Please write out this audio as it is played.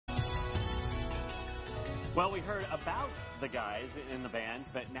Well, we heard about the guys in the band,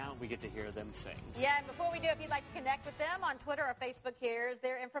 but now we get to hear them sing. Yeah, and before we do, if you'd like to connect with them on Twitter or Facebook, here's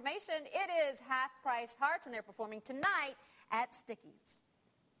their information. It is Half Price Hearts, and they're performing tonight at Sticky's.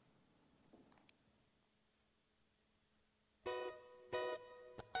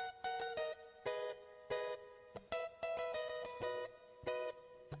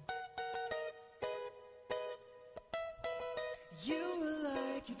 You were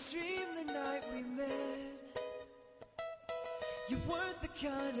like a dream the night we met. You weren't the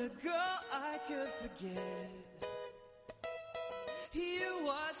kind of girl I could forget. You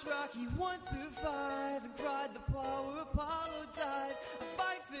watched Rocky 1 through 5 and cried the part where Apollo died. I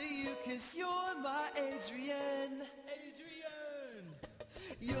fight for you 'cause you're my Adrienne.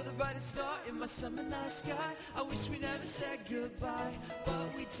 You're the brightest star in my summer night sky. I wish we never said goodbye,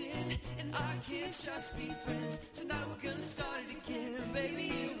 but we did, and I can't just be friends. Tonight we're gonna start it again, baby,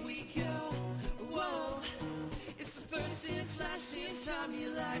 here we go. Whoa, it's the first and last chance time your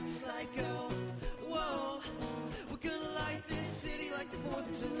life is like, oh, whoa. We're gonna light this city like the 4th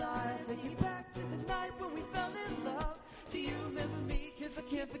of July. I'll take you back to the night when we fell in love. Do you remember me? 'Cause I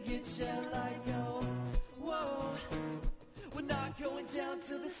can't forget you like, oh, whoa. We're not going down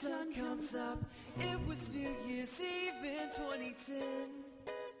till the sun comes up. It was New Year's Eve in 2010.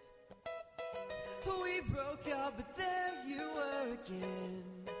 We broke up, but there you were again.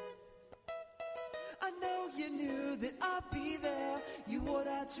 I know you knew that I'd be there. You wore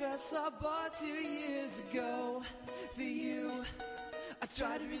that dress I bought 2 years ago for you. I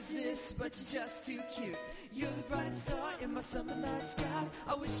try to resist, but you're just too cute. You're the brightest star in my summer night sky.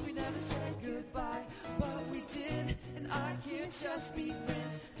 I wish we never said goodbye, but we did, and I can't just be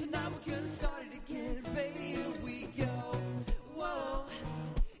friends. Tonight we're gonna start it again, baby, here we go. Whoa,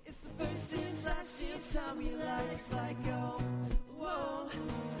 it's the first and last chance time we light. It's like, oh, whoa.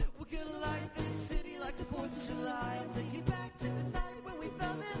 We're gonna light this city like the 4th of July. I'll take you back to the night when we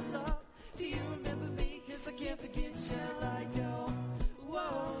fell in love. Do you remember me? 'Cause I can't forget you like, oh,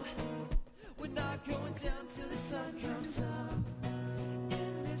 whoa. We're not going down till the sun comes up.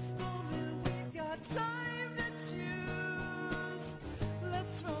 In this moment we've got time to choose.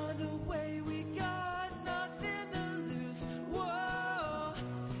 Let's run away, we got nothing to lose. Whoa,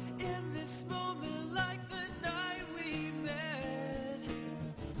 in this moment like the night we met.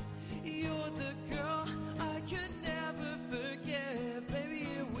 You're the girl I could never forget. Baby,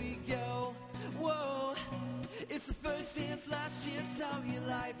 here we go. Whoa, it's the first and last chance time your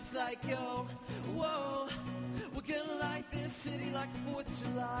life is like, oh, whoa. We're gonna light this city like the 4th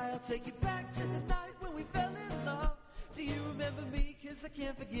of July. I'll take you back to the night when we fell in love. Do you remember me? 'Cause I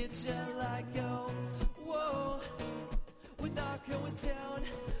can't forget you like, oh, whoa. We're not going down,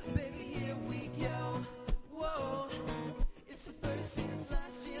 baby, here we go. Whoa, it's the first and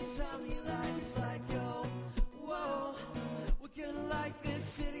last chance time your life is like, oh, whoa. We're gonna light this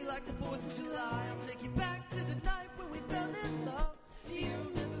city like the 4th of July. I'll take you back to the night when we fell in love. Do you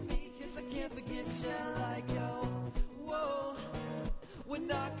remember me? 'Cause I can't forget you like, oh, whoa. We're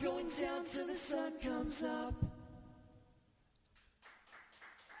not going down till the sun comes up.